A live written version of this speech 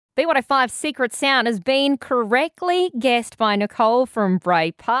B105's secret sound has been correctly guessed by Nicole from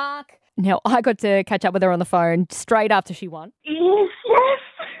Bray Park. Now, I got to catch up with her on the phone straight after she won. Yes.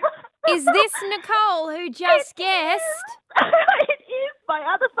 Is this Nicole who just guessed? It is. My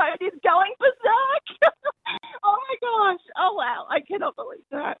other phone is going berserk. Oh, my gosh. Oh, wow. I cannot believe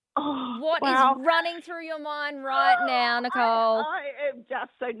that. Oh, What wow. is running through your mind right now, Nicole? I am just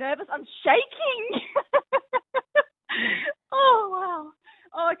so nervous. I'm shaking. Oh, wow.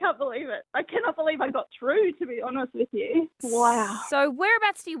 Oh, I can't believe it. I cannot believe I got through, to be honest with you. Wow. So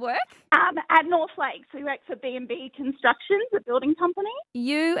whereabouts do you work? At North Lakes, we work for B&B Constructions, a building company.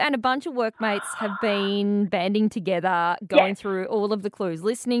 You and a bunch of workmates have been banding together, going through all of the clues,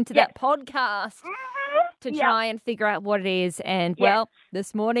 listening to that podcast to try and figure out what it is. And, well,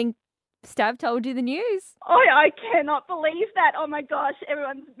 this morning, Stav told you the news. Oh, I cannot believe that. Oh, my gosh.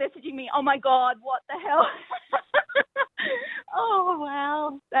 Everyone's messaging me. Oh, my God, what the hell? Oh,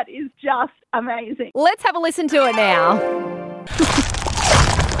 wow. That is just amazing. Let's have a listen to it now.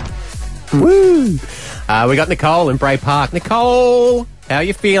 Woo! We got Nicole in Bray Park. Nicole, how are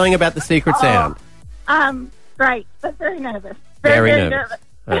you feeling about the secret sound? Great, but very nervous. Very nervous.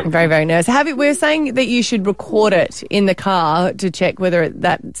 Very, very nervous. We were saying that you should record it in the car to check whether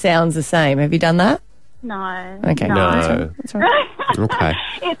that sounds the same. Have you done that? No. Okay. No. That's right. Okay.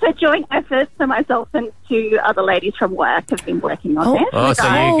 It's a joint effort, so myself and two other ladies from work have been working on it. Oh, so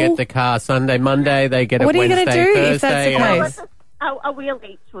you get the car Sunday, Monday, they get it What are you Wednesday, gonna do Thursday. if that's the case? A wheel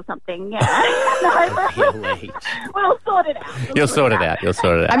each or something, yeah. Wheel each. We'll sort it out. You'll sort it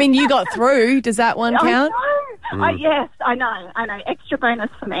out. I mean, you got through. Does that one count? Yes, I know. Extra bonus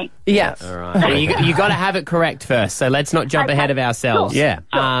for me. Yeah. All right. Well, you got to have it correct first, so let's not jump ahead of ourselves. Yeah.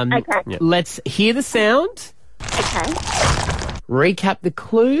 Okay. Let's hear the sound, Okay. recap the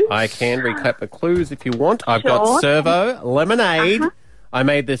clues. I can recap the clues if you want. I've Sure. got servo, lemonade. I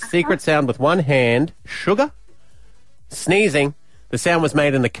made this secret sound with one hand. Sugar. Sneezing. The sound was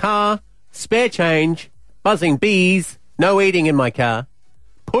made in the car. Spare change. Buzzing bees. No eating in my car.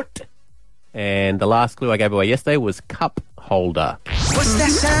 Put. And the last clue I gave away yesterday was cup holder. What's that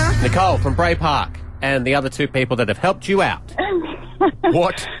sound? Nicole from Bray Park and the other two people that have helped you out.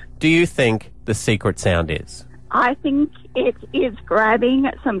 What do you think the secret sound is? I think it is grabbing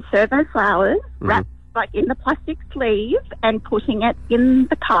some servo flowers, wrapped like in the plastic sleeve, and putting it in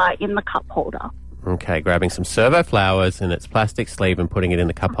the car in the cup holder. Okay, grabbing some servo flowers in its plastic sleeve and putting it in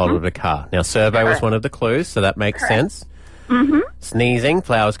the cup holder of the car. Now, servo was one of the clues, so that makes sense. Sneezing,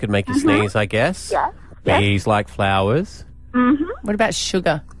 flowers could make you sneeze, I guess. Yes. Bees like flowers. What about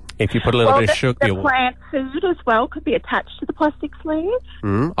sugar? If you put a little bit of sugar... The plant food as well could be attached to the plastic sleeve.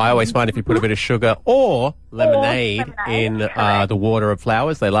 I always find if you put a bit of sugar or lemonade in the water of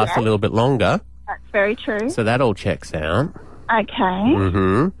flowers, they last a little bit longer. That's very true. So that all checks out.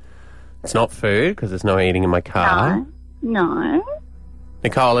 Okay. It's not food because there's no eating in my car. No.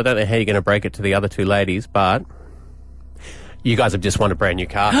 Nicole, I don't know how you're going to break it to the other two ladies, but you guys have just won a brand new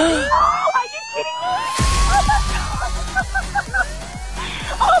car. Oh, are you kidding me?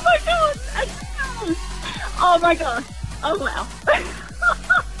 Oh, my God. Oh, my God. Oh, wow.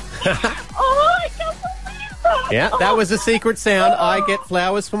 Oh, I can't believe that. Yeah, that was a secret sound. I get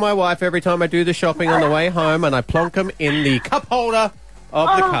flowers for my wife every time I do the shopping on the way home, and I plonk them in the cup holder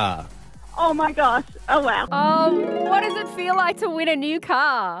of the car. Oh, my gosh. Oh, wow. What does it feel like to win a new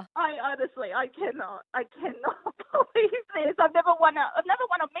car? I cannot believe this. I've never won a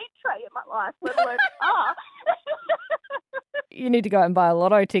meat tray in my life, let alone a car. You need to go and buy a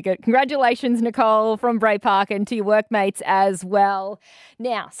lotto ticket. Congratulations, Nicole from Bray Park, and to your workmates as well.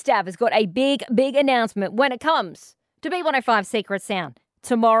 Now, Stav has got a big, big announcement when it comes to B105's Secret Sound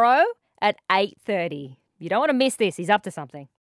tomorrow at 8:30. You don't want to miss this. He's up to something.